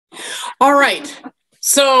All right.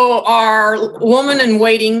 So our woman in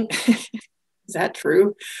waiting, is that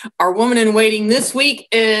true? Our woman in waiting this week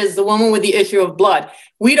is the woman with the issue of blood.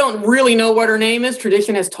 We don't really know what her name is.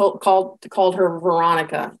 Tradition has called her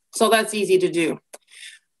Veronica. So that's easy to do.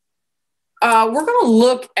 We're going to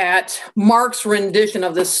look at Mark's rendition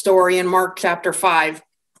of this story in Mark chapter 5.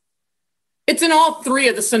 It's in all three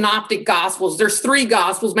of the synoptic gospels. There's three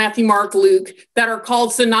gospels, Matthew, Mark, Luke, that are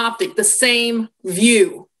called synoptic, the same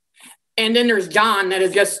view. And then there's John that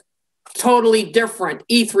is just totally different,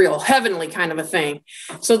 ethereal, heavenly kind of a thing.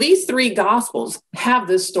 So these three gospels have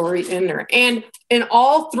this story in there. And in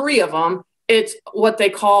all three of them, it's what they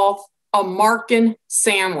call a Markan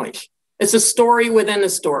sandwich. It's a story within a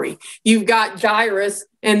story. You've got Jairus,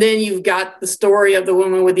 and then you've got the story of the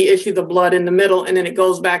woman with the issue of the blood in the middle, and then it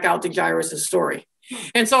goes back out to Jairus' story.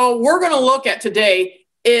 And so we're going to look at today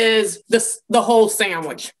is the whole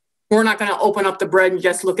sandwich. We're not going to open up the bread and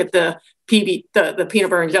just look at the peanut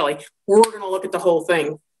butter and jelly. We're going to look at the whole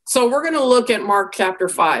thing. So we're going to look at Mark chapter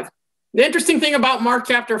 5. The interesting thing about Mark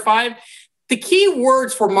chapter 5, the key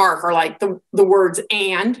words for Mark are like the words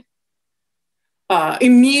and,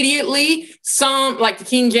 immediately, some, like the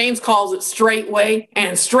King James calls it straightway,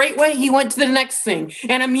 and straightway he went to the next thing,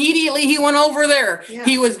 and immediately he went over there. Yeah.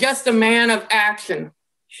 He was just a man of action.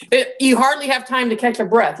 You hardly have time to catch a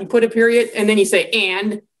breath. You put a period, and then you say,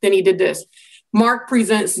 and then he did this. Mark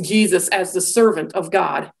presents Jesus as the servant of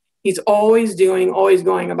God. He's always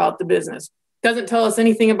going about the business. Doesn't tell us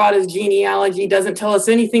anything about his genealogy, doesn't tell us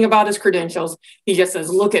anything about his credentials. He just says,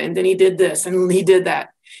 look at it, and then he did this, and he did that.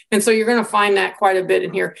 And so you're going to find that quite a bit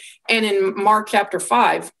in here. And in Mark chapter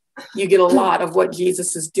 5, you get a lot of what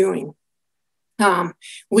Jesus is doing.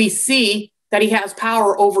 We see that he has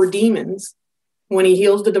power over demons when he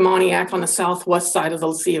heals the demoniac on the southwest side of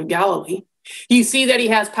the Sea of Galilee. You see that he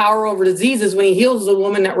has power over diseases when he heals the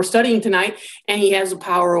woman that we're studying tonight, and he has the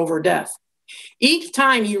power over death. Each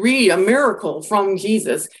time you read a miracle from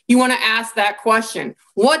Jesus, you want to ask that question.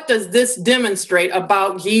 What does this demonstrate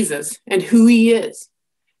about Jesus and who he is?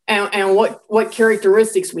 And what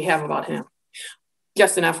characteristics we have about him.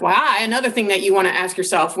 Just an FYI, another thing that you want to ask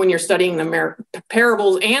yourself when you're studying the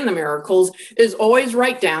parables and the miracles is always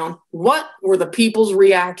write down what were the people's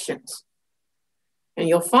reactions. And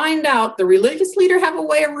you'll find out the religious leader have a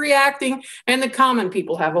way of reacting and the common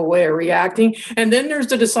people have a way of reacting. And then there's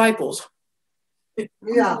the disciples.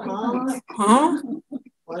 Yeah. Huh?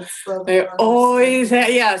 They always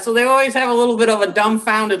have, so they always have a little bit of a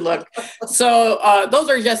dumbfounded look. So those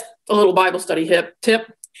are just a little Bible study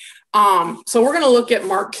tip. So we're going to look at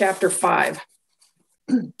Mark chapter 5.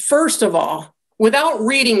 First of all, without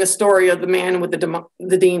reading the story of the man with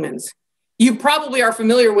the demons, you probably are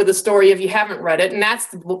familiar with the story if you haven't read it, and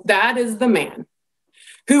that is the man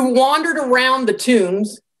who wandered around the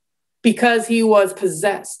tombs because he was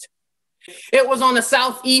possessed. It was on the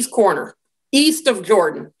southeast corner, east of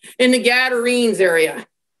Jordan, in the Gadarenes area,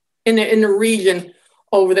 in the region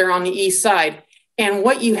over there on the east side. And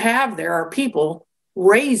what you have there are people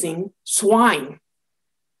raising swine.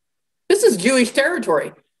 This is Jewish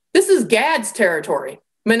territory. This is Gad's territory.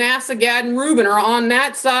 Manasseh, Gad, and Reuben are on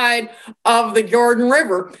that side of the Jordan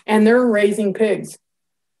River, and they're raising pigs.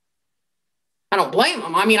 I don't blame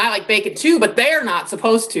them. I mean, I like bacon too, but they're not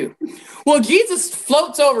supposed to. Well, Jesus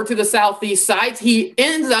floats over to the southeast sides. He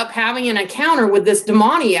ends up having an encounter with this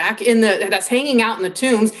demoniac that's hanging out in the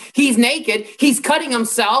tombs. He's naked. He's cutting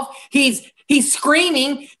himself. He's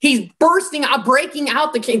screaming. He's bursting out, breaking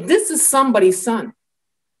out the cage. This is somebody's son.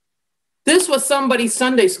 This was somebody's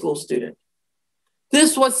Sunday school student.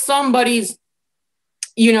 This was somebody's,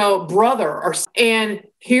 brother. And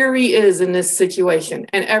here he is in this situation,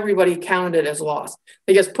 and everybody counted it as lost.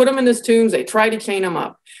 They just put him in his tombs. They tried to chain him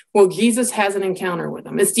up. Well, Jesus has an encounter with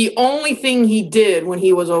him. It's the only thing he did when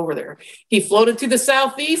he was over there. He floated to the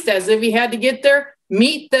southeast as if he had to get there,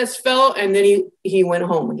 meet this fellow, and then he went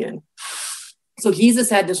home again. So Jesus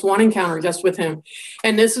had this one encounter just with him.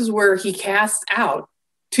 And this is where he casts out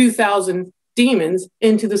 2,000 demons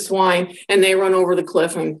into the swine, and they run over the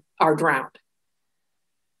cliff and are drowned.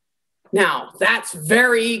 Now, that's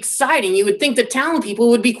very exciting. You would think the town people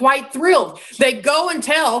would be quite thrilled. They go and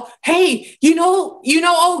tell, hey, old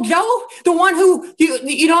Joe, the one who,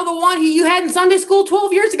 the one who you had in Sunday school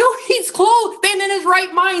 12 years ago, he's clothed and in his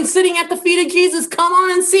right mind, sitting at the feet of Jesus. Come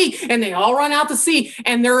on and see. And they all run out to see,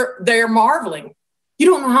 and they're marveling. You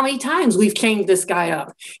don't know how many times we've chained this guy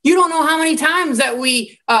up. You don't know how many times that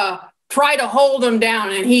we try to hold him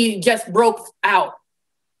down, and he just broke out.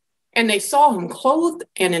 And they saw him clothed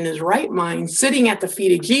and in his right mind, sitting at the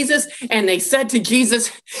feet of Jesus. And they said to Jesus,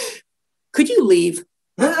 could you leave?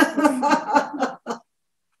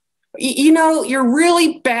 you know, you're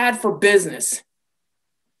really bad for business.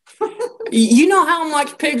 You know how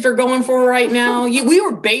much pigs are going for right now? We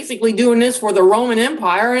were basically doing this for the Roman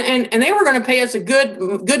Empire, and they were going to pay us a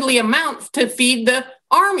goodly amount to feed the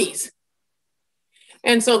armies.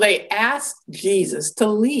 And so they asked Jesus to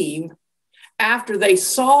leave after they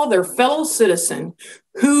saw their fellow citizen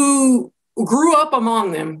who grew up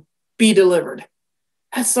among them be delivered.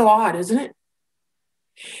 That's so odd, isn't it?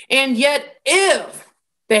 And yet, if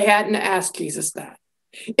they hadn't asked Jesus that,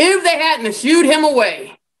 if they hadn't shooed him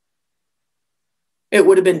away, it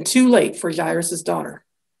would have been too late for Jairus' daughter.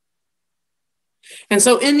 And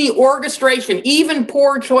so in the orchestration, even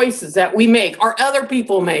poor choices that we make or other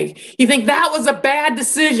people make, you think that was a bad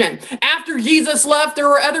decision. After Jesus left, there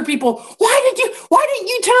were other people. Why didn't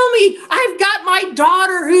you tell me I've got my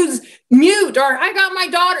daughter who's mute, or I got my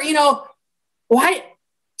daughter, you know, why?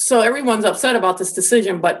 So everyone's upset about this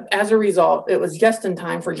decision, but as a result, it was just in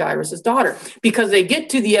time for Jairus' daughter, because they get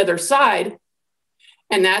to the other side,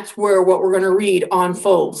 and that's where what we're going to read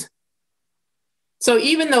unfolds. So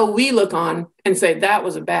even though we look on and say that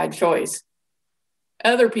was a bad choice,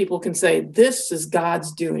 other people can say this is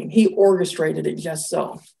God's doing. He orchestrated it just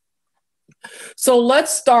so. So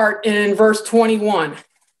let's start in verse 21.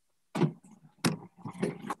 I'll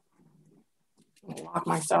lock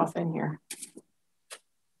myself in here.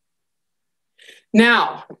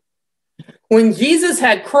 Now, when Jesus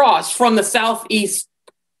had crossed from the southeast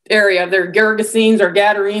area, they're Gergesenes or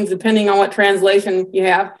Gadarenes, depending on what translation you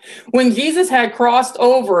have. When Jesus had crossed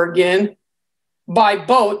over again by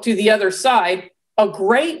boat to the other side, a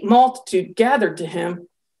great multitude gathered to him,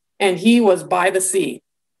 and he was by the sea.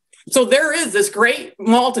 So there is this great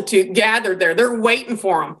multitude gathered there. They're waiting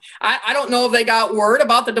for him. I don't know if they got word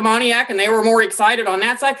about the demoniac and they were more excited on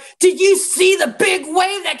that side. Did you see the big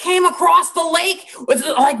wave that came across the lake?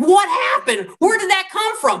 Like, what happened? Where did that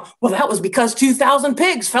come from? Well, that was because 2,000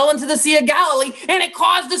 pigs fell into the Sea of Galilee and it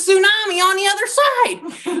caused a tsunami on the other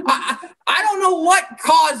side. I don't know what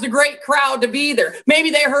caused the great crowd to be there.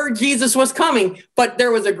 Maybe they heard Jesus was coming, but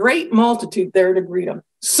there was a great multitude there to greet him.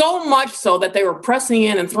 So much so that they were pressing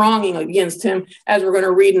in and thronging against him, as we're going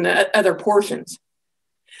to read in the other portions.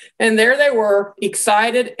 And there they were,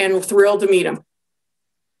 excited and thrilled to meet him.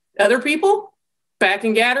 Other people back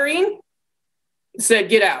in Gadarene said,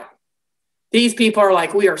 get out. These people are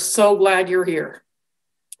like, we are so glad you're here.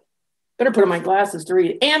 Better put on my glasses to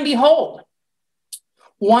read it. And behold,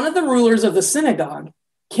 one of the rulers of the synagogue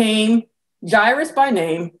came, Jairus by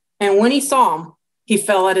name, and when he saw him, he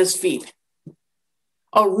fell at his feet.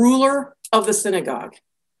 A ruler of the synagogue.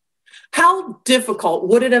 How difficult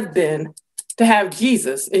would it have been to have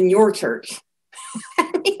Jesus in your church?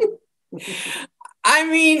 I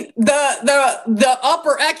mean, the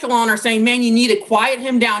upper echelon are saying, man, you need to quiet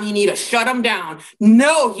him down. You need to shut him down.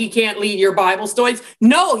 No, he can't lead your Bible studies.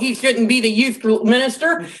 No, he shouldn't be the youth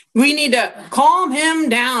minister. We need to calm him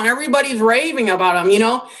down. Everybody's raving about him, you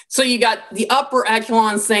know? So you got the upper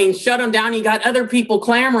echelon saying, shut him down. You got other people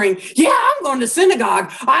clamoring. Yeah, I'm going to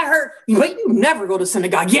synagogue. I heard, but you never go to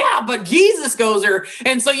synagogue. Yeah, but Jesus goes there.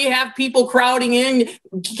 And so you have people crowding in,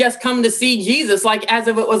 just come to see Jesus, like as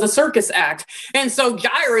if it was a circus act. And so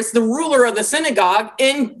Jairus, the ruler of the synagogue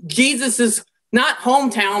in Jesus's not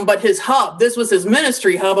hometown, but his hub, this was his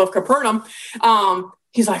ministry hub of Capernaum.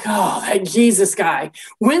 He's like, oh, that Jesus guy,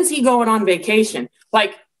 when's he going on vacation?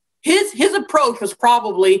 Like his approach was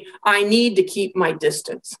probably, I need to keep my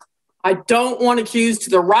distance. I don't want to choose to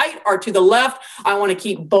the right or to the left. I want to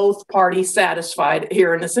keep both parties satisfied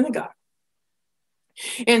here in the synagogue.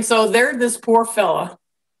 And so there's this poor fella.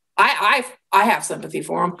 I have sympathy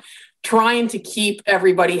for him, trying to keep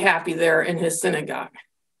everybody happy there in his synagogue.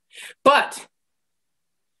 But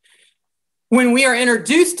when we are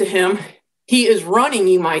introduced to him, he is running,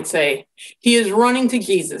 you might say. He is running to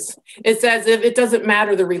Jesus. It's as if it doesn't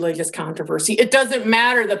matter the religious controversy. It doesn't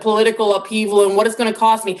matter the political upheaval and what it's going to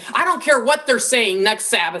cost me. I don't care what they're saying next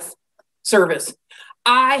Sabbath service.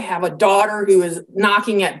 I have a daughter who is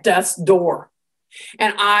knocking at death's door,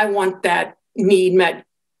 and I want that need met.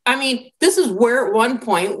 I mean, this is where at one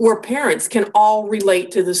point where parents can all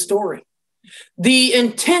relate to the story. The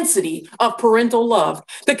intensity of parental love,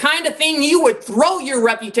 the kind of thing you would throw your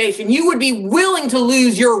reputation. You would be willing to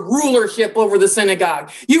lose your rulership over the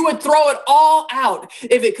synagogue. You would throw it all out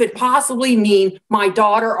if it could possibly mean my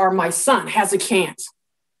daughter or my son has a chance.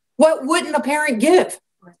 What wouldn't a parent give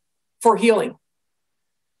for healing?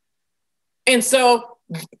 And so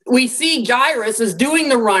we see Jairus is doing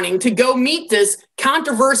the running to go meet this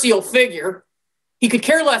controversial figure. He could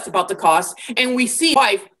care less about the cost. And we see his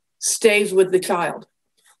wife stays with the child.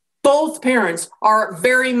 Both parents are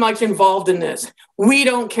very much involved in this. We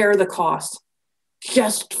don't care the cost.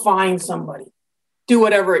 Just find somebody. Do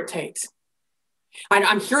whatever it takes.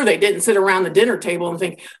 I'm sure they didn't sit around the dinner table and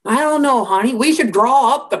think, I don't know, honey, we should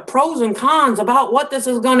draw up the pros and cons about what this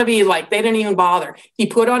is going to be like. They didn't even bother. He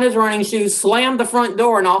put on his running shoes, slammed the front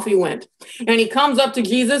door, and off he went. And he comes up to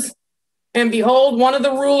Jesus, and behold, one of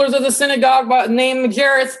the rulers of the synagogue named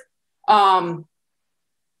Jairus,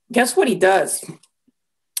 guess what he does?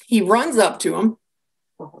 He runs up to him.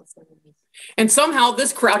 And somehow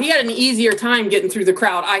this crowd, he had an easier time getting through the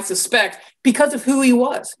crowd, I suspect, because of who he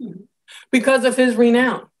was. Because of his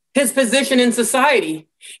renown, his position in society.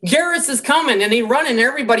 Jairus is coming and he's running.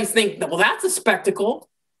 Everybody's thinking, well, that's a spectacle.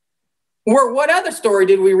 What other story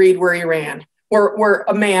did we read where he ran? Where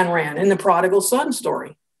a man ran in the prodigal son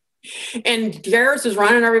story. And Jairus is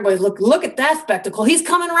running. Everybody's look at that spectacle. He's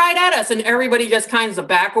coming right at us. And everybody just kind of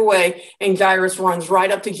back away. And Jairus runs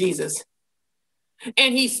right up to Jesus.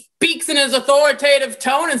 And he speaks in his authoritative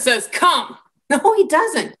tone and says, come. No, he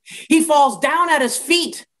doesn't. He falls down at his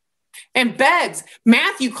feet and begs.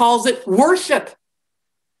 Matthew calls it worship.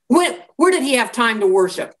 Where did he have time to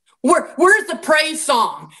worship? Where's the praise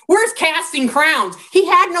song? Where's casting crowns? He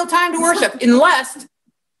had no time to worship unless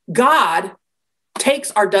God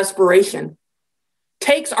takes our desperation,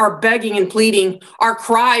 takes our begging and pleading, our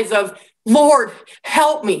cries of, Lord,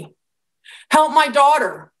 help me, help my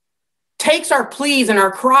daughter, takes our pleas and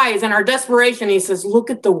our cries and our desperation. He says, look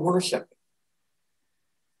at the worship.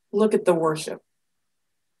 Look at the worship.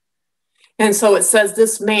 And so it says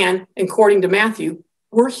this man, according to Matthew,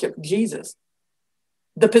 worshiped Jesus.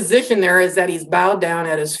 The position there is that he's bowed down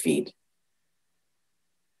at his feet.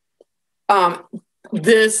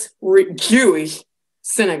 This Jewish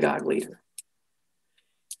synagogue leader.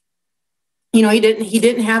 You know, he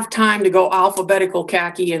didn't have time to go alphabetical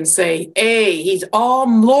khaki and say, A, he's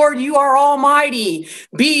Lord, you are almighty.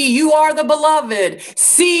 B, you are the beloved.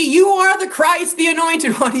 C, you are the Christ, the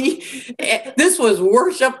anointed one. This was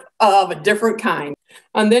worship of a different kind.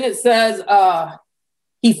 And then it says,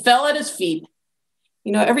 he fell at his feet.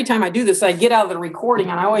 You know, every time I do this, I get out of the recording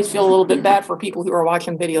and I always feel a little bit bad for people who are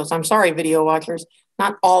watching videos. I'm sorry, video watchers,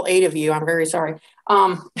 not all 8 of you. I'm very sorry.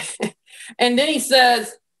 And then he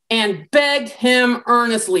says, and begged him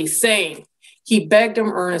earnestly, saying, he begged him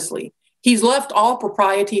earnestly. He's left all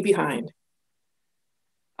propriety behind.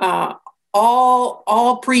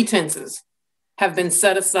 All pretenses have been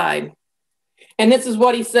set aside. And this is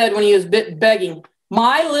what he said when he was begging.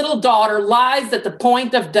 My little daughter lies at the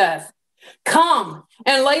point of death. Come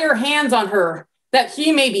and lay your hands on her that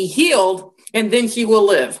she may be healed, and then she will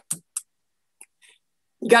live.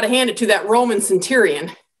 You got to hand it to that Roman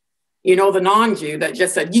centurion. You know, the non-Jew that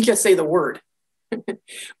just said, you just say the word.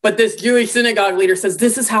 But this Jewish synagogue leader says,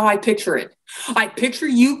 this is how I picture it. I picture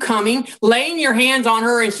you coming, laying your hands on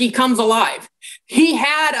her, and she comes alive. He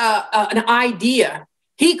had an idea.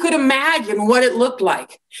 He could imagine what it looked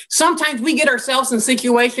like. Sometimes we get ourselves in a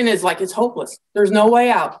situation it's like it's hopeless. There's no way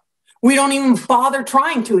out. We don't even bother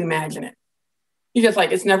trying to imagine it. You're just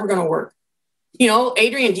like, it's never going to work. You know,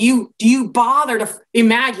 Adrian, do you bother to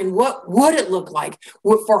imagine what would it look like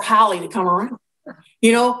for Holly to come around?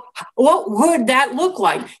 You know, what would that look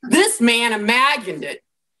like? This man imagined it.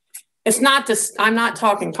 I'm not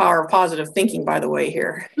talking power of positive thinking, by the way,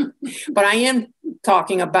 here, but I am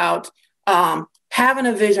talking about having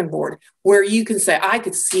a vision board where you can say, I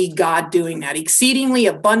could see God doing that exceedingly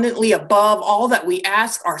abundantly above all that we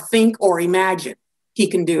ask or think or imagine. He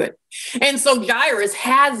can do it. And so Jairus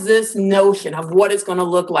has this notion of what it's going to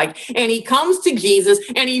look like. And he comes to Jesus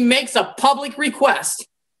and he makes a public request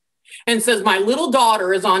and says, my little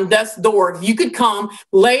daughter is on death's door. If you could come,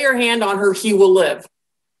 lay your hand on her, she will live.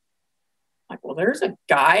 Like, well, there's a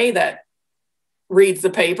guy that reads the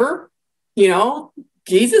paper. You know,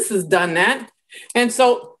 Jesus has done that. And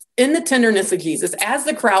so in the tenderness of Jesus, as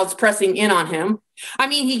the crowd's pressing in on him, I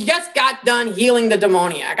mean, he just got done healing the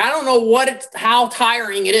demoniac. I don't know how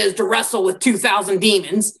tiring it is to wrestle with 2,000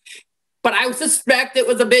 demons, but I suspect it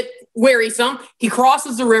was a bit wearisome. He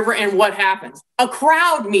crosses the river, and what happens? A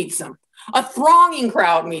crowd meets him. A thronging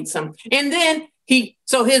crowd meets him. And then his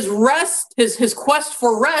quest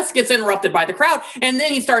for rest gets interrupted by the crowd. And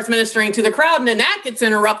then he starts ministering to the crowd, and then that gets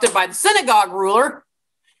interrupted by the synagogue ruler.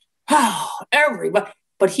 Oh, everybody.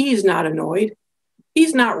 But he's not annoyed.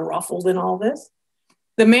 He's not ruffled in all this.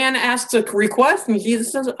 The man asks a request, and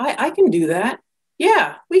Jesus says, I can do that.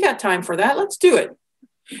 Yeah, we got time for that. Let's do it.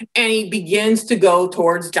 And he begins to go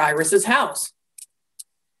towards Jairus' house.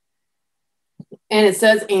 And it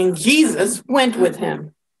says, and Jesus went with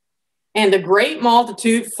him. And a great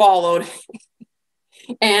multitude followed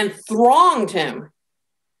and thronged him.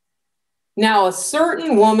 Now, a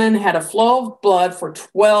certain woman had a flow of blood for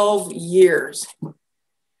 12 years.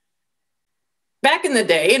 Back in the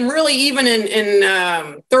day, and really even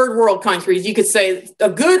in third world countries, you could say a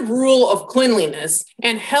good rule of cleanliness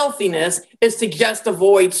and healthiness is to just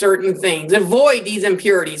avoid certain things, avoid these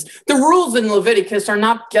impurities. The rules in Leviticus are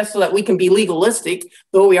not just so that we can be legalistic,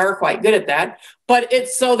 though we are quite good at that, but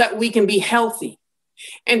it's so that we can be healthy.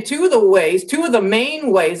 And two of the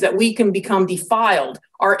main ways that we can become defiled,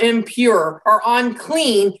 are impure, are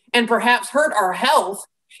unclean, and perhaps hurt our health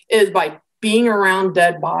is by being around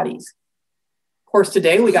dead bodies. Of course,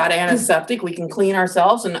 today we got antiseptic. We can clean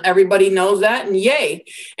ourselves, and everybody knows that, and yay.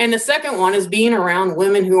 And the second one is being around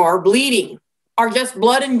women who are bleeding, or just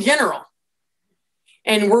blood in general.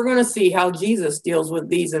 And we're going to see how Jesus deals with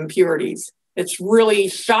these impurities. It's really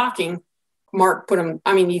shocking. Mark put him,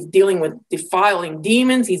 he's dealing with defiling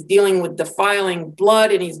demons, he's dealing with defiling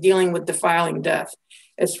blood, and he's dealing with defiling death.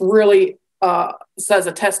 It's really says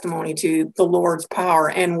a testimony to the Lord's power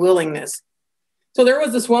and willingness. So there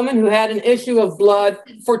was this woman who had an issue of blood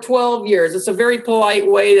for 12 years. It's a very polite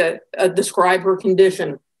way to describe her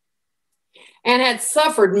condition. And had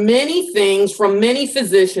suffered many things from many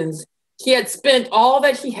physicians. She had spent all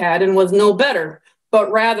that she had and was no better,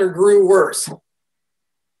 but rather grew worse.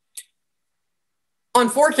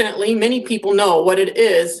 Unfortunately, many people know what it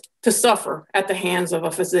is to suffer at the hands of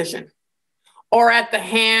a physician or at the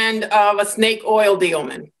hand of a snake oil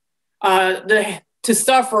dealman, to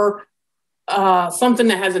suffer something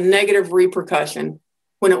that has a negative repercussion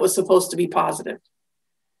when it was supposed to be positive.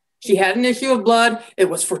 She had an issue of blood. It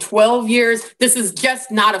was for 12 years. This is just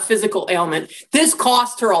not a physical ailment. This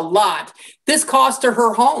cost her a lot. This cost her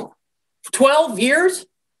her home. 12 years?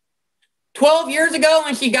 12 years ago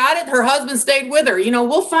when she got it, her husband stayed with her.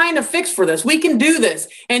 We'll find a fix for this. We can do this.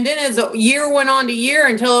 And then as a year went on to year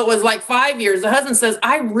until it was like 5 years, the husband says,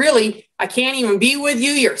 I can't even be with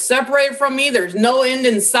you. You're separated from me. There's no end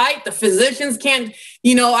in sight. The physicians can't,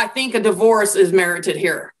 I think a divorce is merited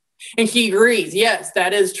here. And she agrees. Yes,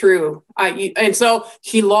 that is true. And so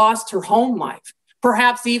she lost her home life,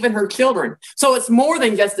 perhaps even her children. So it's more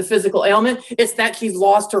than just a physical ailment. It's that she's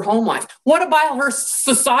lost her home life. What about her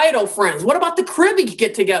societal friends? What about the cribbage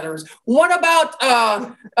get-togethers? What about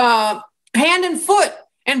hand and foot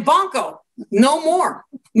and bunco? No more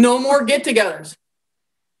get-togethers.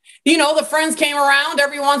 The friends came around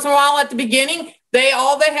every once in a while at the beginning.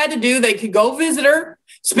 All they had to do, they could go visit her,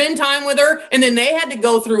 spend time with her, and then they had to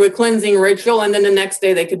go through a cleansing ritual, and then the next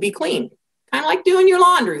day they could be clean. Kind of like doing your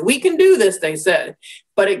laundry. We can do this, they said.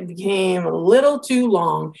 But it became a little too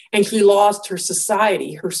long, and she lost her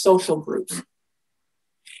society, her social groups.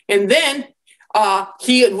 And then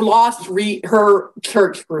she had lost her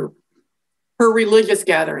church group, her religious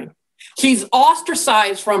gathering. She's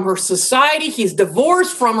ostracized from her society. She's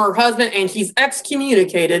divorced from her husband, and she's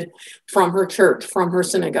excommunicated from her church, from her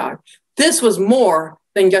synagogue. This was more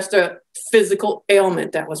than just a physical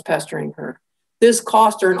ailment that was pestering her. This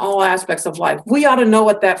cost her in all aspects of life. We ought to know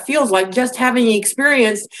what that feels like, just having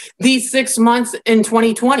experienced these 6 months in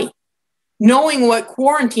 2020, knowing what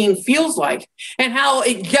quarantine feels like and how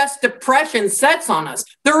it just depression sets on us.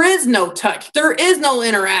 There is no touch. There is no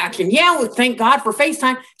interaction. Yeah, well, thank God for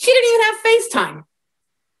FaceTime. She didn't even have FaceTime.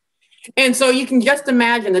 And so you can just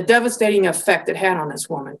imagine the devastating effect it had on this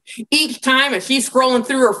woman. Each time as she's scrolling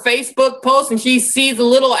through her Facebook post and she sees a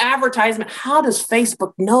little advertisement, how does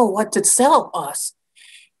Facebook know what to sell us?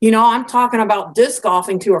 I'm talking about disc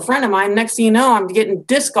golfing to a friend of mine. Next thing you know, I'm getting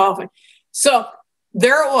disc golfing. So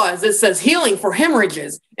there it was. It says healing for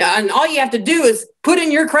hemorrhages. And all you have to do is put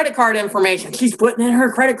in your credit card information. She's putting in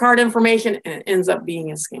her credit card information and it ends up being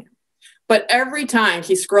a scam. But every time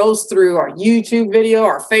she scrolls through our YouTube video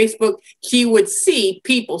or Facebook, she would see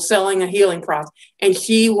people selling a healing process. And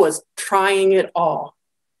she was trying it all.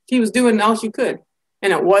 She was doing all she could,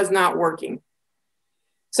 and it was not working.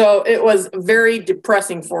 So it was very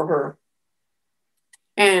depressing for her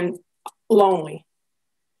and lonely.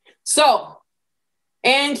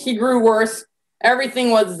 And she grew worse.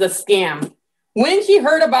 Everything was a scam. When she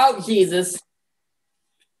heard about Jesus,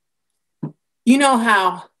 you know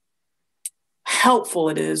how helpful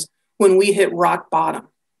it is when we hit rock bottom.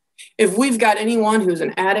 If we've got anyone who's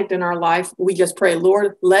an addict in our life, we just pray,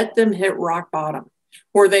 Lord, let them hit rock bottom,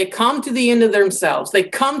 where they come to the end of themselves. They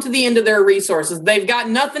come to the end of their resources. They've got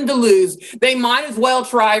nothing to lose. They might as well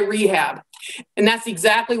try rehab. And that's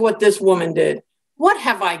exactly what this woman did. What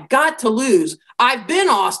have I got to lose? I've been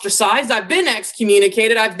ostracized. I've been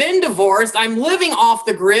excommunicated. I've been divorced. I'm living off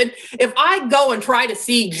the grid. If I go and try to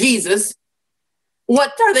see Jesus,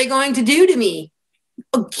 what are they going to do to me?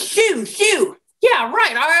 Oh, shoo. Yeah,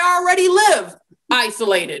 right. I already live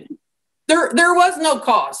isolated. There was no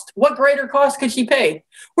cost. What greater cost could she pay?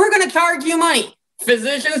 We're going to charge you money.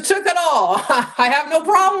 Physicians took it all. I have no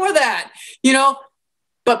problem with that,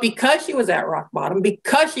 But because she was at rock bottom,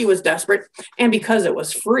 because she was desperate, and because it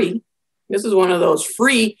was free, this is one of those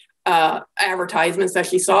free advertisements that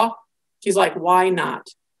she saw. She's like, why not?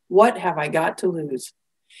 What have I got to lose?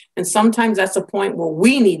 And sometimes that's the point where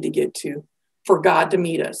we need to get to for God to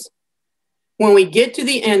meet us. When we get to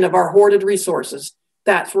the end of our hoarded resources,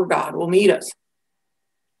 that's where God will meet us.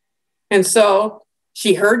 And so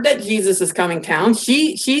she heard that Jesus is coming town.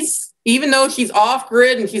 She's even though she's off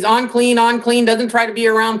grid and she's on clean, doesn't try to be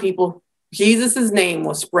around people, Jesus's name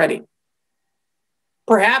was spreading.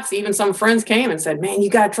 Perhaps even some friends came and said, man, you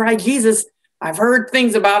got to try Jesus. I've heard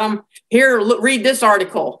things about him. Here, read this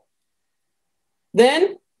article.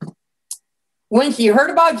 Then, when she heard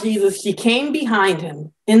about Jesus, she came behind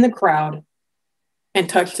him in the crowd and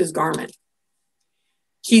touched his garment.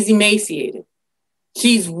 She's emaciated.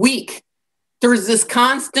 She's weak. There's this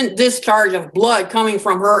constant discharge of blood coming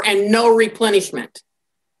from her and no replenishment.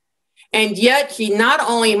 And yet she not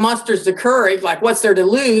only musters the courage, like what's there to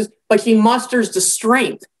lose, but she musters the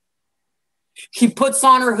strength. She puts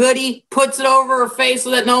on her hoodie, puts it over her face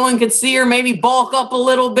so that no one could see her, maybe bulk up a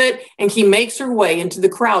little bit, and she makes her way into the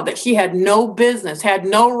crowd that she had no business, had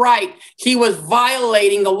no right. She was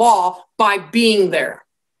violating the law by being there.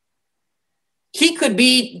 She could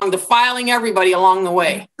be defiling everybody along the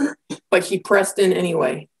way, but she pressed in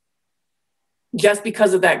anyway, just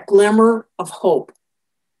because of that glimmer of hope.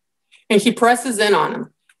 And she presses in on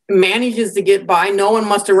him, manages to get by. No one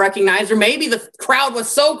must have recognized her. Maybe the crowd was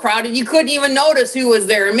so crowded you couldn't even notice who was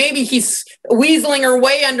there. And maybe she's weaseling her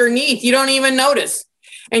way underneath. You don't even notice.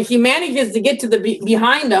 And she manages to get to the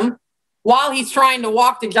behind him while he's trying to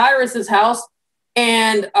walk to Jairus's house.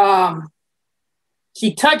 And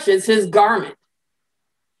she touches his garment.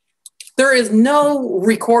 There is no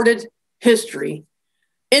recorded history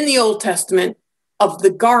in the Old Testament of the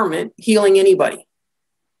garment healing anybody.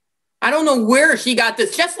 I don't know where she got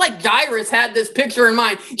this. Just like Jairus had this picture in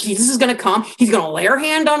mind. Jesus is going to come. He's going to lay her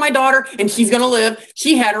hand on my daughter and she's going to live.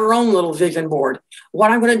 She had her own little vision board.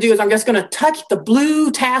 What I'm going to do is I'm just going to touch the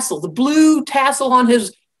blue tassel on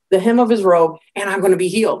the hem of his robe, and I'm going to be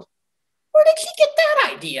healed. Where did she get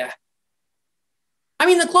that idea? I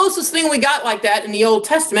mean, the closest thing we got like that in the Old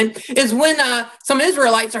Testament is when some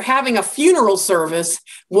Israelites are having a funeral service,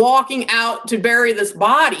 walking out to bury this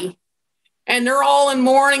body. And they're all in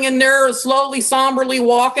mourning and they're slowly, somberly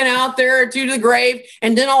walking out there to the grave.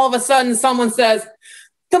 And then all of a sudden someone says,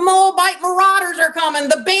 the Moabite marauders are coming.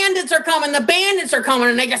 The bandits are coming. The bandits are coming.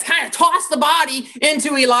 And they just kind of toss the body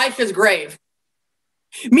into Elisha's grave.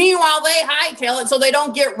 Meanwhile, they hightail it so they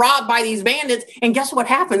don't get robbed by these bandits. And guess what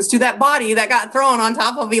happens to that body that got thrown on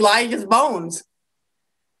top of Elijah's bones?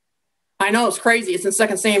 I know, it's crazy. It's in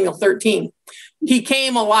 2 Samuel 13. He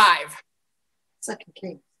came alive.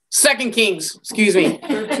 2 Kings, excuse me.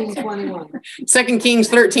 13:21. 2 Kings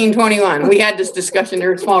 13:21. We had this discussion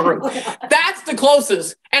there in a small room. That's the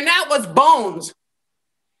closest. And that was bones.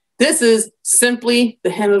 This is simply the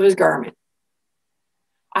hem of his garment.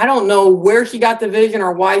 I don't know where she got the vision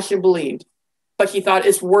or why she believed, but she thought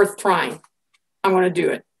it's worth trying. I'm going to do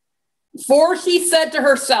it. For she said to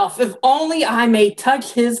herself, if only I may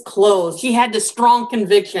touch his clothes. She had this strong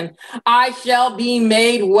conviction, I shall be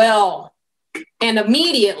made well. And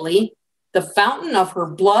immediately the fountain of her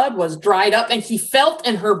blood was dried up, and she felt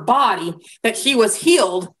in her body that she was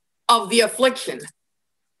healed of the affliction.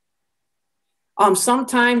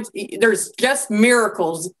 Sometimes there's just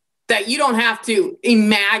miracles that you don't have to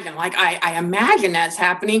imagine. Like I imagine that's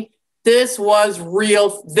happening. This was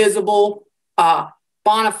real, visible,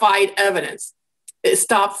 bona fide evidence. It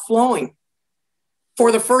stopped flowing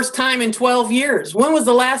for the first time in 12 years. When was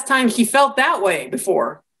the last time she felt that way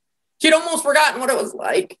before? She'd almost forgotten what it was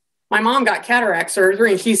like. My mom got cataract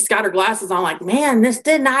surgery and she's got her glasses on, like, man, this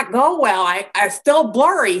did not go well. I still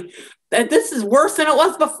blurry. That this is worse than it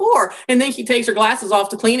was before. And then she takes her glasses off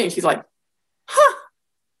to clean it and she's like, huh,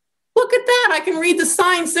 look at that. I can read the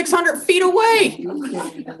sign 600 feet away.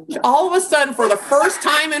 All of a sudden, for the first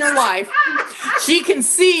time in her life, she can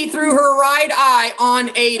see through her right eye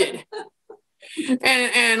unaided.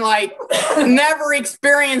 And like never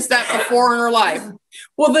experienced that before in her life.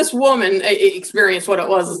 Well, this woman experienced what it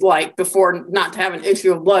was like before, not to have an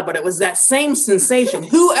issue of blood, but it was that same sensation.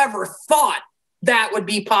 Whoever thought that would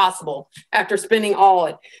be possible after spending all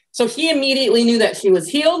it? So she immediately knew that she was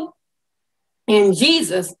healed. And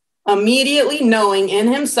Jesus, immediately knowing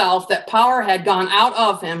in himself that power had gone out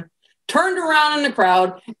of him, turned around in the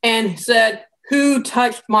crowd and said, who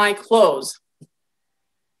touched my clothes?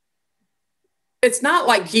 it's not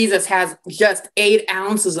like Jesus has just 8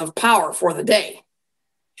 ounces of power for the day.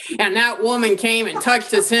 And that woman came and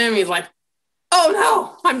touched his hem. He's like, oh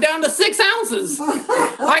no, I'm down to 6 ounces.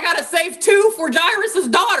 I got to save 2 for Jairus'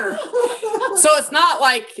 daughter. So it's not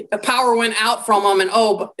like the power went out from him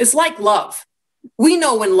but it's like love. We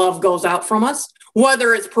know when love goes out from us,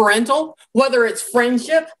 whether it's parental, whether it's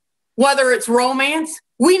friendship, whether it's romance.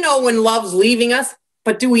 We know when love's leaving us,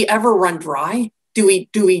 but do we ever run dry? Do we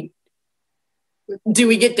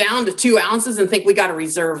get down to 2 ounces and think we got to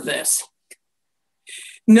reserve this?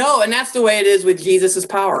 No, and that's the way it is with Jesus's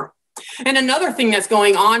power. And another thing that's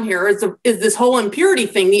going on here is this whole impurity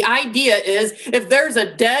thing. The idea is if there's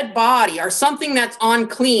a dead body or something that's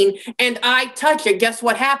unclean and I touch it, guess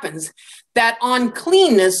what happens? That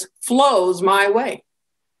uncleanness flows my way.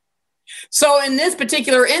 So in this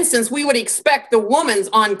particular instance, we would expect the woman's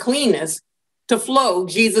uncleanness to flow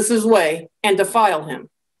Jesus's way and defile him.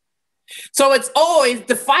 So it's always,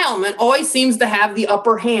 defilement always seems to have the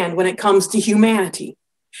upper hand when it comes to humanity.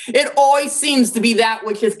 It always seems to be that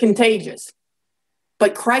which is contagious.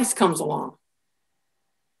 But Christ comes along,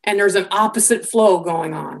 and there's an opposite flow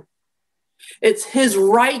going on. It's his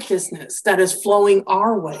righteousness that is flowing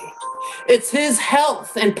our way. It's his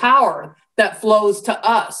health and power that flows to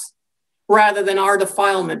us, rather than our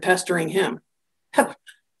defilement pestering him.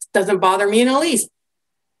 Doesn't bother me in the least.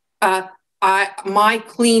 My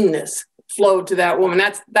cleanness flowed to that woman.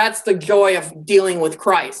 That's the joy of dealing with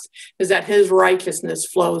Christ, is that his righteousness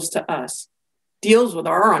flows to us, deals with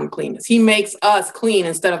our uncleanness. He makes us clean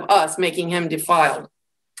instead of us making him defiled.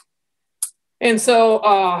 And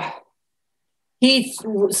so he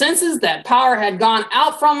senses that power had gone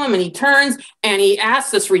out from him, and he turns and he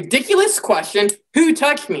asks this ridiculous question, who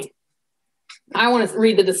touched me? I want to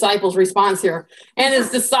read the disciples' response here. And his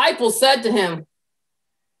disciples said to him,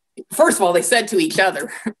 first of all, they said to each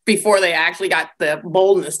other before they actually got the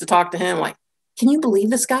boldness to talk to him, like, can you believe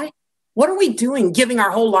this guy? What are we doing giving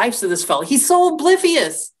our whole lives to this fellow? He's so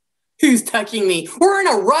oblivious. Who's touching me? We're in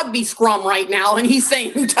a rugby scrum right now, and he's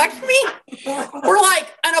saying, who touched me? We're like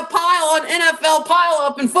an NFL pile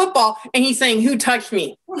up in football, and he's saying, who touched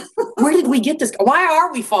me? Where did we get this? Why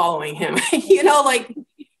are we following him?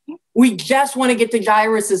 We just want to get to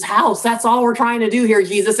Jairus' house. That's all we're trying to do here,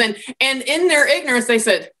 Jesus. And in their ignorance, they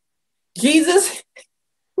said, Jesus.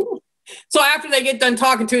 So after they get done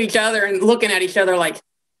talking to each other and looking at each other like,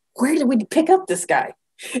 where did we pick up this guy?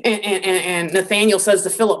 And Nathaniel says to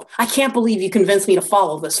Philip, I can't believe you convinced me to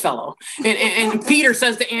follow this fellow. And Peter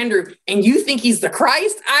says to Andrew, and you think he's the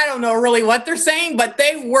Christ? I don't know really what they're saying, but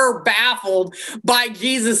they were baffled by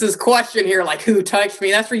Jesus's question here, like, who touched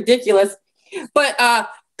me? That's ridiculous. But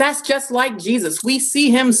that's just like Jesus. We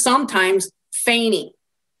see him sometimes feigning,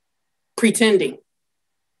 pretending.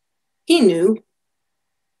 He knew.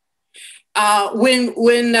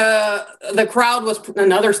 When the crowd was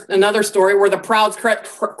another story where the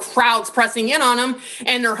crowd's pressing in on him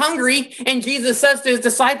and they're hungry, and Jesus says to his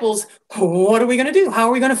disciples, what are we going to do? How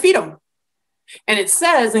are we going to feed them? And it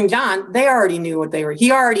says in John, they already knew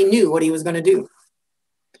he already knew what he was going to do.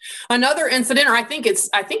 Another incident, or I think it's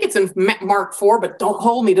in Mark 4, but don't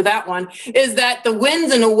hold me to that one, is that the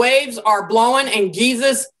winds and the waves are blowing and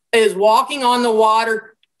Jesus is walking on the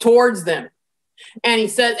water towards them. And he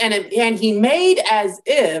said, and he made as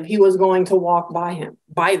if he was going to walk by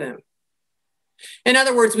them. In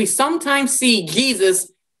other words, we sometimes see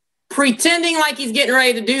Jesus pretending like he's getting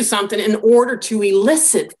ready to do something in order to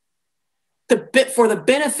elicit for the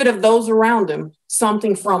benefit of those around him,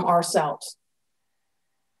 something from ourselves.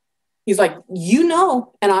 He's like, and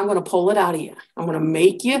I'm going to pull it out of you. I'm going to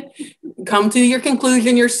make you come to your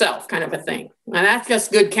conclusion yourself, kind of a thing. And that's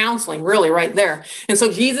just good counseling, really, right there. And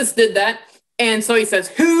so Jesus did that. And so he says,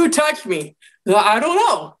 who touched me? I don't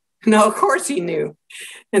know. No, of course he knew.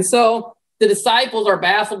 And so the disciples are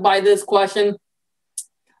baffled by this question.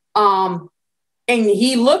 And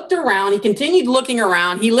he looked around. He continued looking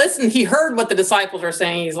around. He listened. He heard what the disciples are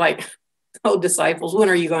saying. He's like, oh, disciples, when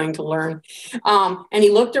are you going to learn? And he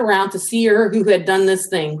looked around to see her who had done this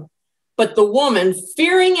thing. But the woman,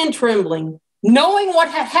 fearing and trembling, knowing what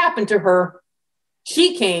had happened to her,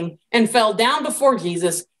 she came and fell down before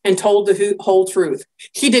Jesus and told the whole truth.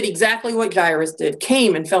 She did exactly what Jairus did,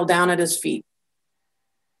 came and fell down at his feet.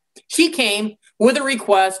 She came with a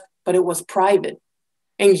request, but it was private.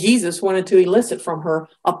 And Jesus wanted to elicit from her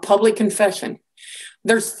a public confession.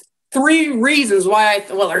 There's 3 reasons why,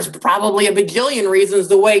 there's probably a bajillion reasons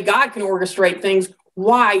the way God can orchestrate things,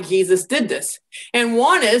 why Jesus did this. And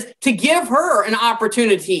one is to give her an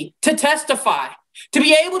opportunity to testify, to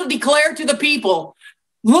be able to declare to the people,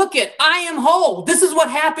 Look it, I am whole. This is what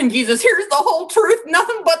happened, Jesus. Here's the whole truth,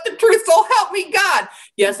 nothing but the truth. So help me, God.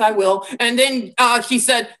 Yes, I will. And then she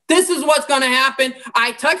said, this is what's going to happen.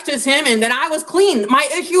 I touched his hem and then I was clean. My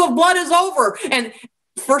issue of blood is over. And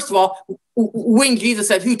first of all, when Jesus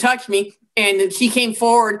said, who touched me? And she came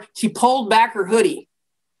forward, she pulled back her hoodie.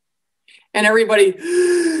 And everybody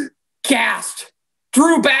gasped,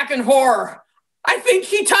 drew back in horror. I think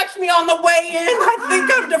he touched me on the way in. I think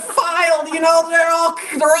I'm defiled. You know,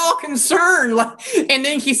 they're all concerned. And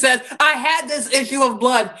then she said, I had this issue of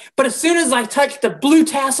blood, but as soon as I touched the blue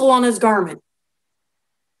tassel on his garment,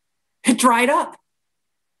 it dried up.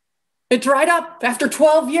 It dried up after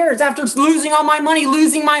 12 years, after losing all my money,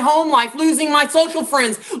 losing my home life, losing my social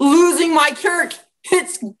friends, losing my church.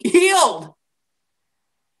 It's healed.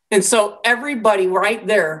 And so everybody right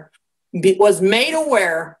there was made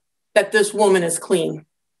aware that this woman is clean,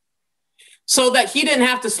 so that he didn't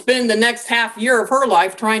have to spend the next half year of her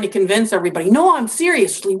life trying to convince everybody, no, I'm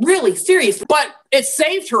seriously, really serious. But it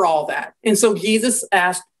saved her all that. And so Jesus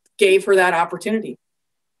gave her that opportunity.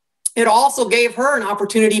 It also gave her an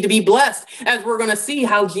opportunity to be blessed, as we're going to see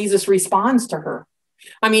how Jesus responds to her.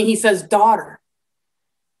 I mean, he says, daughter,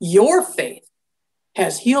 your faith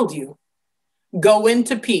has healed you. Go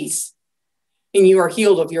into peace, and you are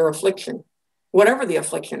healed of your affliction. Whatever the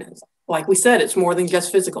affliction is. Like we said, it's more than just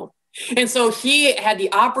physical. And so she had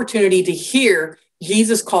the opportunity to hear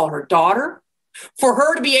Jesus call her daughter, for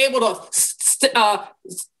her to be able to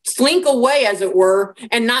slink away, as it were,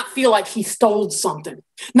 and not feel like she stole something,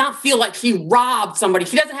 not feel like she robbed somebody.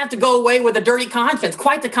 She doesn't have to go away with a dirty conscience.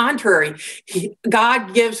 Quite the contrary.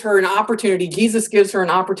 God gives her an opportunity. Jesus gives her an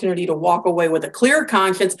opportunity to walk away with a clear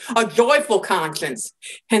conscience, a joyful conscience,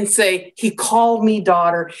 and say, he called me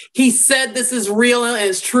daughter. He said this is real and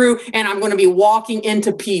it's true, and I'm going to be walking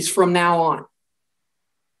into peace from now on.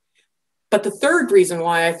 But the third reason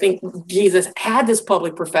why I think Jesus had this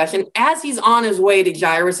public profession, as he's on his way to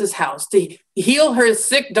Jairus' house to heal her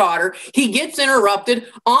sick daughter, he gets interrupted,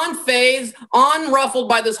 unfazed, unruffled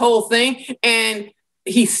by this whole thing, and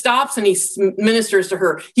he stops and he ministers to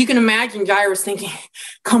her. You can imagine Jairus thinking,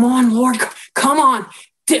 come on, Lord, come on,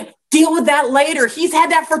 deal with that later. He's had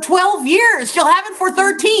that for 12 years. She'll have it for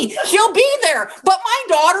 13. She'll be there. But my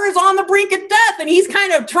daughter is on the brink of death, and he's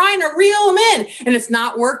kind of trying to reel him in, and it's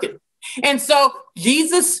not working. And so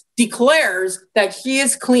Jesus declares that she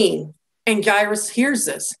is clean, and Jairus hears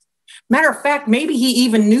this. Matter of fact, maybe he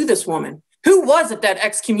even knew this woman. Who was it that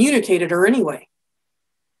excommunicated her anyway?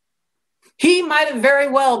 He might have very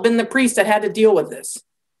well been the priest that had to deal with this.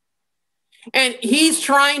 And he's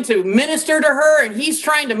trying to minister to her, and he's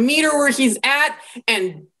trying to meet her where she's at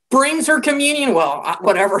and brings her communion. Well,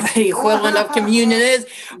 whatever the equivalent of communion is,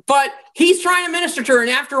 but he's trying to minister to her. And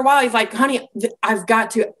after a while, he's like, honey,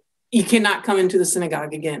 you cannot come into the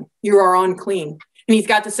synagogue again. You are unclean. And he's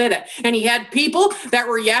got to say that. And he had people that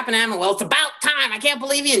were yapping at him. Well, it's about time. I can't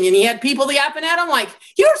believe you. And he had people yapping at him like,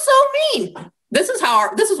 you're so mean. This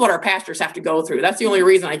is what our pastors have to go through. That's the only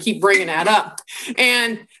reason I keep bringing that up.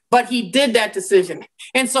 But he did that decision.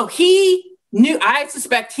 And so I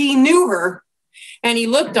suspect he knew her, and he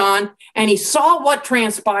looked on and he saw what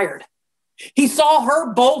transpired. He saw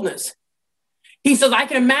her boldness. He says, I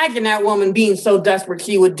can imagine that woman being so desperate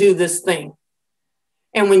she would do this thing.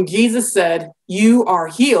 And when Jesus said, you are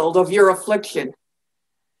healed of your affliction,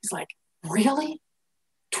 he's like, really?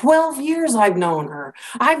 12 years I've known her.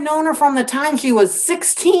 I've known her from the time she was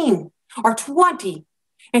 16 or 20.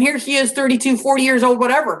 And here she is 32, 40 years old,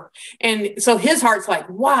 whatever. And so his heart's like,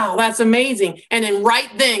 wow, that's amazing. And then right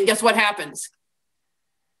then, guess what happens?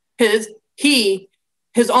 His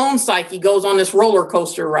own psyche goes on this roller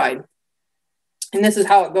coaster ride. And this is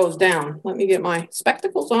how it goes down. Let me get my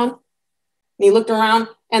spectacles on. And he looked around,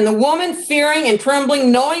 and the woman, fearing and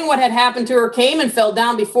trembling, knowing what had happened to her, came and fell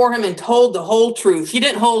down before him and told the whole truth. She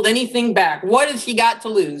didn't hold anything back. What has she got to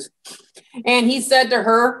lose? And he said to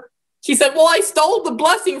her, she said, well, I stole the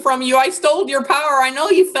blessing from you. I stole your power. I know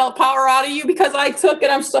you felt power out of you because I took it.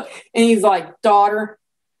 And he's like, daughter,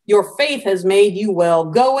 your faith has made you well.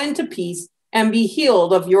 Go into peace and be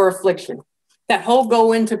healed of your affliction. That whole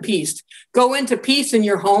go into peace. Go into peace in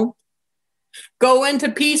your home. Go into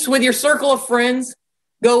peace with your circle of friends.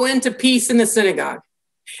 Go into peace in the synagogue.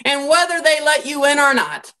 And whether they let you in or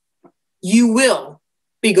not, you will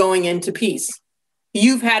be going into peace.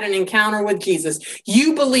 You've had an encounter with Jesus.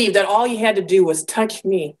 You believe that all you had to do was touch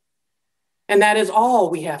me. And that is all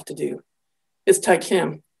we have to do, is touch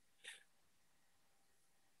him.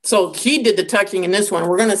 So she did the touching in this one.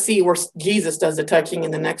 We're going to see where Jesus does the touching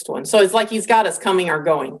in the next one. So it's like he's got us coming or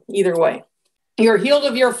going, either way. You're healed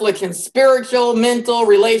of your affliction, spiritual, mental,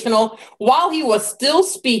 relational. While he was still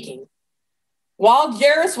speaking, while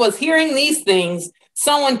Jairus was hearing these things,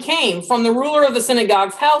 someone came from the ruler of the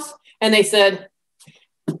synagogue's house, and they said,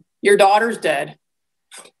 your daughter's dead.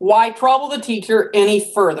 Why trouble the teacher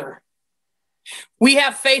any further? We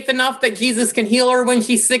have faith enough that Jesus can heal her when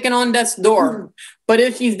she's sick and on death's door. But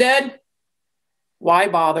if she's dead, why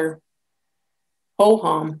bother? Ho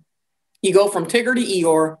hum. You go from Tigger to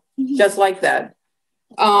Eeyore, just like that.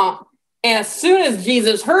 As soon as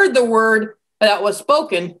Jesus heard the word that was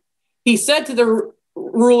spoken, he said to the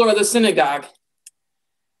ruler of the synagogue,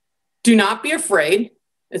 do not be afraid.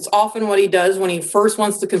 It's often what he does when he first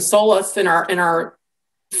wants to console us in our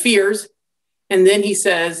fears. And then he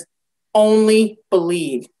says, only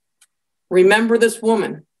believe. Remember this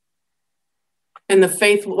woman and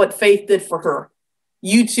what faith did for her.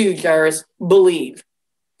 You too, Jairus, believe.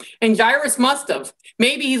 And Jairus must have.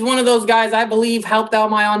 Maybe he's one of those guys, I believe, helped out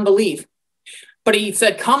my unbelief. But he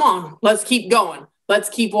said, come on, let's keep going. Let's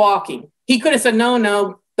keep walking. He could have said,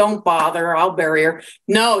 no, don't bother. I'll bury her.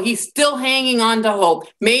 No, he's still hanging on to hope.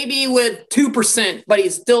 Maybe with 2%, but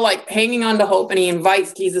he's still like hanging on to hope. And he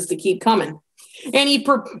invites Jesus to keep coming. And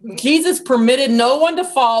Jesus permitted no one to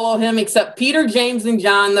follow him except Peter, James, and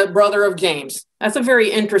John, the brother of James. That's a very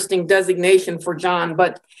interesting designation for John,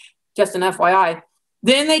 but just an FYI.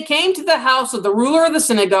 Then they came to the house of the ruler of the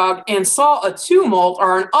synagogue and saw a tumult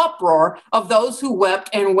or an uproar of those who wept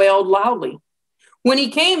and wailed loudly. When he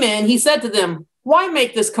came in, he said to them, why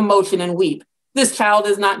make this commotion and weep? This child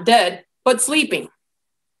is not dead, but sleeping.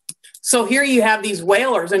 So here you have these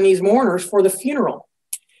wailers and these mourners for the funeral.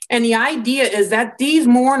 And the idea is that these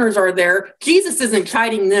mourners are there. Jesus isn't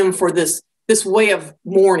chiding them for this way of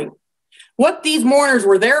mourning. What these mourners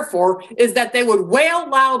were there for is that they would wail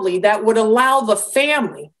loudly that would allow the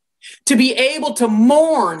family to be able to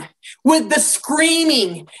mourn with the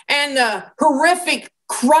screaming and the horrific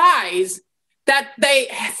cries that they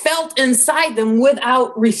felt inside them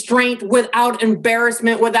without restraint, without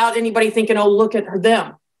embarrassment, without anybody thinking, oh, look at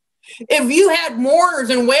them. If you had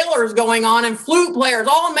mourners and wailers going on and flute players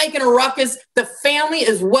all making a ruckus, the family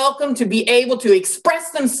is welcome to be able to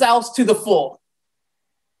express themselves to the full.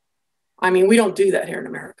 I mean, we don't do that here in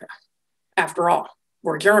America. After all,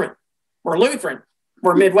 we're German, we're Lutheran,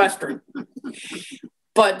 we're Midwestern.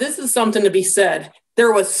 But this is something to be said.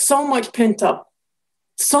 There was so much pent up,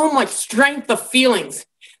 so much strength of feelings.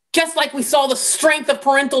 Just like we saw the strength of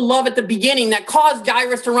parental love at the beginning that caused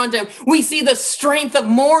Jairus to run to him, we see the strength of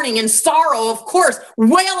mourning and sorrow, of course.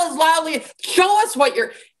 Wail as loudly, show us what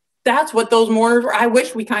you're... That's what those mourners were. I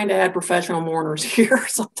wish we kind of had professional mourners here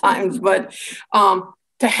sometimes, but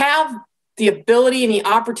to have the ability and the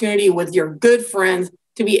opportunity with your good friends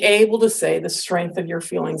to be able to say the strength of your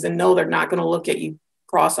feelings and know they're not going to look at you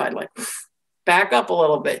cross-eyed like, back up a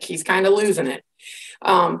little bit. She's kind of losing it.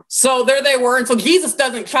 So there they were. And so Jesus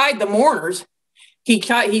doesn't chide the mourners.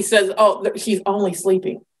 He says, oh, she's only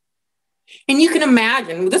sleeping. And you can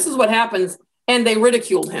imagine, this is what happens. And they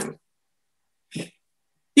ridiculed him.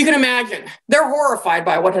 You can imagine they're horrified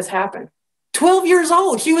by what has happened. 12 years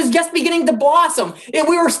old. She was just beginning to blossom. And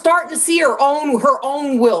we were starting to see her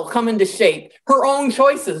own will come into shape, her own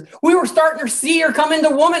choices. We were starting to see her come into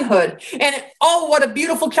womanhood. And oh, what a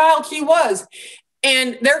beautiful child she was.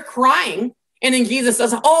 And they're crying. And then Jesus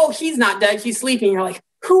says, oh, she's not dead. She's sleeping. You're like,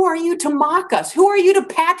 who are you to mock us? Who are you to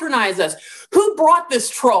patronize us? Who brought this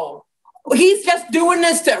troll? He's just doing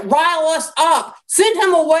this to rile us up. Send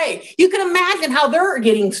him away. You can imagine how they're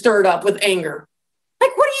getting stirred up with anger.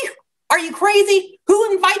 Like, are you crazy?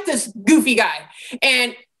 Who invite this goofy guy?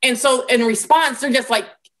 And so in response, they're just like,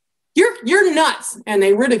 you're nuts. And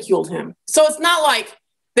they ridiculed him. So it's not like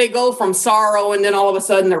they go from sorrow and then all of a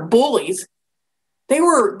sudden they're bullies. They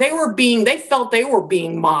felt they were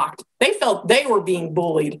being mocked. They felt they were being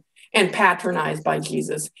bullied and patronized by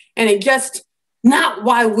Jesus. And it just, not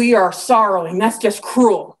why we are sorrowing. That's just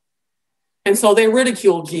cruel. And so they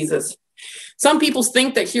ridiculed Jesus. Some people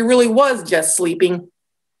think that she really was just sleeping.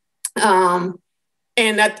 And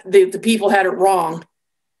that the people had it wrong.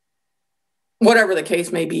 Whatever the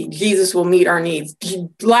case may be, Jesus will meet our needs.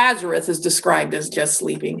 Lazarus is described as just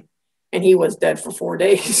sleeping, and he was dead for 4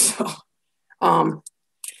 days.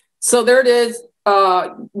 So there it is.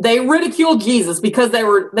 They ridiculed Jesus because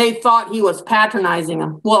they thought he was patronizing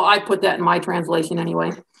them. Well, I put that in my translation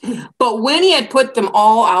anyway. But when he had put them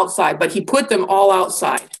all outside,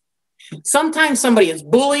 Sometimes somebody is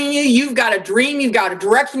bullying you. You've got a dream. You've got a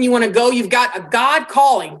direction you want to go. You've got a God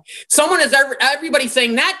calling. Someone is everybody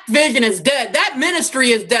saying that vision is dead. That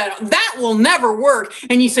ministry is dead. That will never work.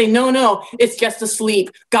 And you say, no, it's just asleep.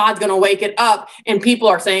 God's going to wake it up. And people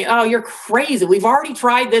are saying, oh, you're crazy. We've already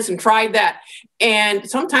tried this and tried that. And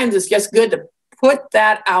sometimes it's just good to put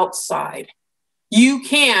that outside. You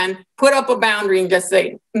can put up a boundary and just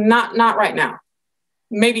say, not right now.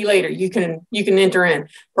 Maybe later you can enter in,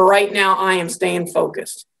 but right now I am staying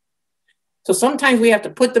focused. So sometimes we have to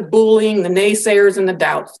put the bullying, the naysayers, and the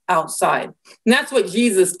doubts outside. And that's what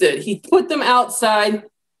Jesus did. He put them outside,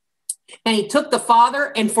 and he took the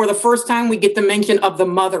father, and for the first time we get the mention of the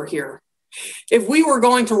mother here. If we were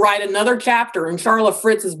going to write another chapter in Sharla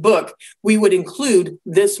Fritz's book, we would include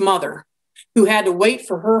this mother who had to wait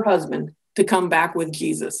for her husband to come back with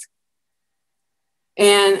Jesus.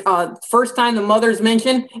 And first time the mother's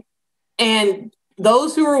mentioned, and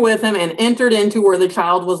those who were with him and entered into where the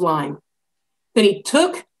child was lying. Then he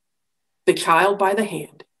took the child by the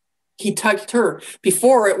hand. He touched her.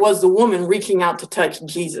 Before it was the woman reaching out to touch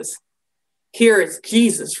Jesus. Here it's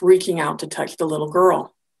Jesus reaching out to touch the little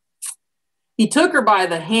girl. He took her by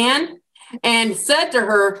the hand and said to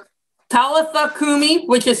her, Talitha Kumi,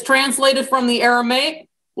 which is translated from the Aramaic,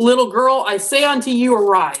 little girl, I say unto you,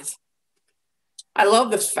 arise. I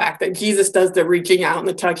love this fact that Jesus does the reaching out and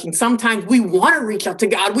the touching. Sometimes we want to reach up to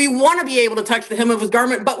God. We want to be able to touch the hem of his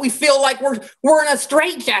garment, but we feel like we're in a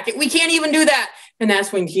straitjacket. We can't even do that. And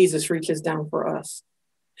that's when Jesus reaches down for us.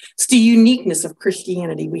 It's the uniqueness of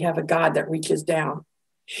Christianity. We have a God that reaches down.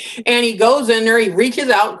 And he goes in there, he reaches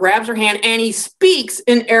out, grabs her hand, and he speaks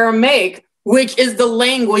in Aramaic, which is the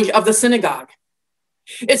language of the synagogue.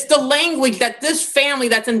 It's the language that this family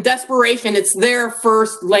that's in desperation, it's their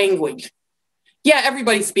first language. Yeah,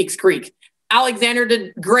 everybody speaks Greek. Alexander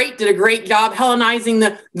did a great job Hellenizing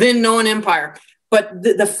the then known empire. But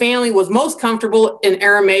the family was most comfortable in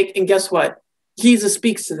Aramaic. And guess what? Jesus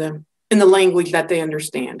speaks to them in the language that they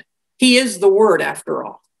understand. He is the word, after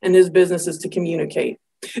all, and his business is to communicate.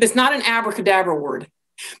 It's not an abracadabra word.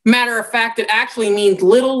 Matter of fact, it actually means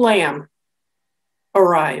little lamb,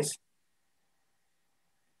 arise.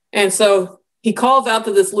 And so he calls out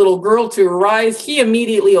to this little girl to arise. She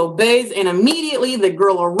immediately obeys, and immediately the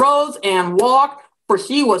girl arose and walked, for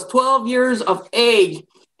she was 12 years of age.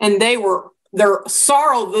 And their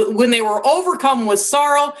sorrow, when they were overcome with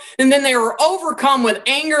sorrow, and then they were overcome with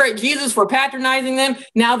anger at Jesus for patronizing them,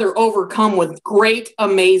 now they're overcome with great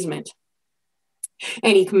amazement.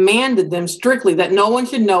 And he commanded them strictly that no one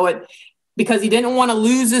should know it, because he didn't want to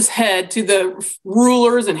lose his head to the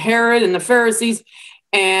rulers and Herod and the Pharisees.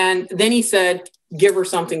 And then he said, give her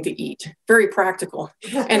something to eat. Very practical.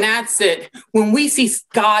 And that's it. When we see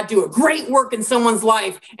God do a great work in someone's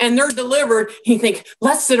life and they're delivered, you think,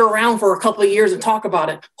 let's sit around for a couple of years and talk about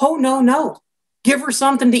it. Oh, no. Give her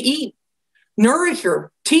something to eat. Nourish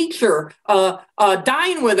her, teach her,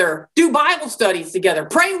 dine with her, do Bible studies together,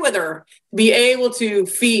 pray with her, be able to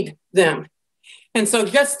feed them. And so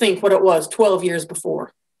just think what it was 12 years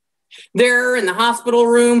before. There in the hospital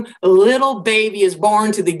room, a little baby is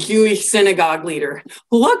born to the Jewish synagogue leader.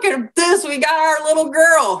 Look at this, we got our little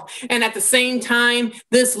girl. And at the same time,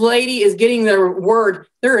 this lady is getting the word,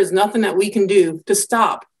 there is nothing that we can do to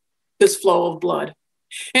stop this flow of blood.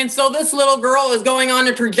 And so this little girl is going on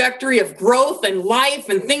a trajectory of growth and life,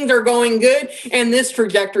 and things are going good. And this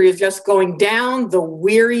trajectory is just going down the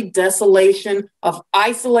weary desolation of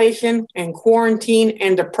isolation and quarantine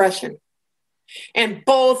and depression. And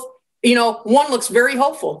both, one looks very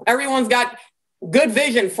hopeful. Everyone's got good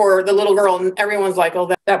vision for the little girl, and everyone's like,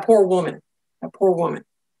 oh, that poor woman.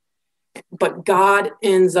 But God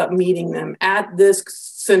ends up meeting them at this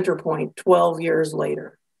center point 12 years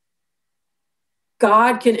later.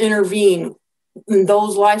 God can intervene in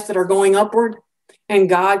those lives that are going upward, and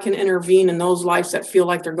God can intervene in those lives that feel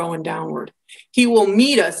like they're going downward. He will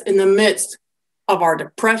meet us in the midst of our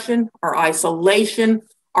depression, our isolation,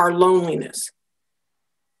 our loneliness,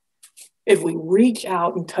 if we reach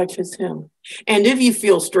out and touch his hem. And if you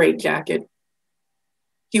feel straitjacket,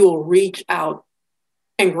 he will reach out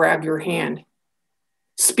and grab your hand.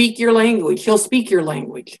 Speak your language. He'll speak your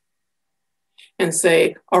language and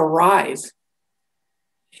say, arise,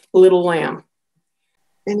 little lamb.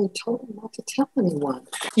 And he told him not to tell anyone.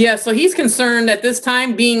 Yeah, so he's concerned at this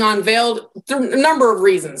time being unveiled through a number of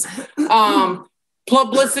reasons.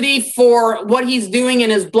 Publicity for what he's doing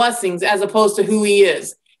and his blessings as opposed to who he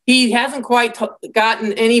is. He hasn't quite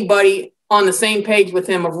gotten anybody on the same page with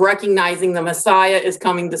him of recognizing the Messiah is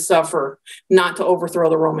coming to suffer, not to overthrow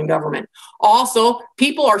the Roman government. Also,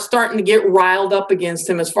 people are starting to get riled up against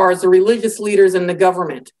him as far as the religious leaders and the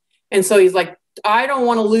government. And so he's like, I don't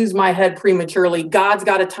want to lose my head prematurely. God's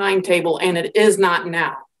got a timetable, and it is not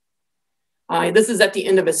now. This is at the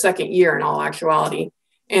end of his second year in all actuality.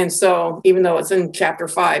 And so even though it's in chapter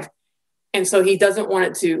 5, and so he doesn't want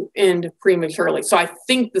it to end prematurely. So I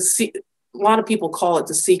think a lot of people call it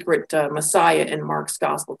the secret Messiah in Mark's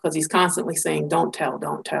gospel, because he's constantly saying, don't tell,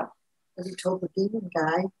 don't tell. But he told the demon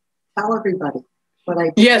guy, tell everybody what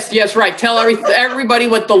I did. Yes, right. Tell everybody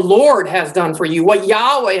what the Lord has done for you, what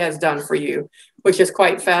Yahweh has done for you, which is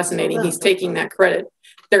quite fascinating. He's taking that credit.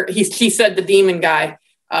 He said the demon guy,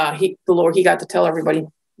 the Lord, he got to tell everybody.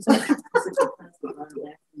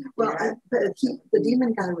 Well, but the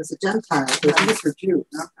demon guy was a Gentile. He was a Jew.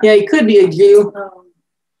 Yeah, he could be a Jew.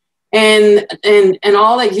 And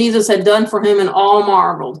all that Jesus had done for him, and all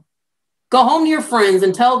marveled. Go home to your friends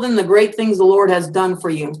and tell them the great things the Lord has done for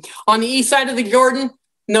you. On the east side of the Jordan,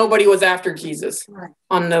 nobody was after Jesus. Right.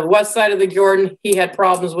 On the west side of the Jordan, he had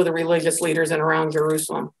problems with the religious leaders and around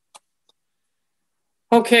Jerusalem.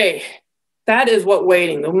 Okay, that is what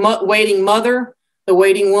waiting. The waiting mother, the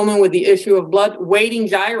waiting woman with the issue of blood, waiting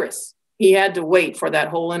Jairus. He had to wait for that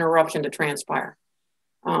whole interruption to transpire.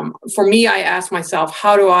 For me, I ask myself,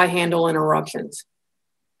 how do I handle interruptions?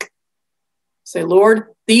 Say, Lord,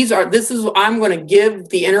 I'm going to give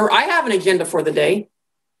I have an agenda for the day,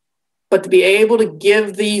 but to be able to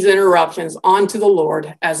give these interruptions onto the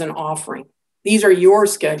Lord as an offering. These are your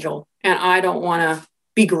schedule, and I don't want to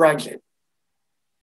begrudge it.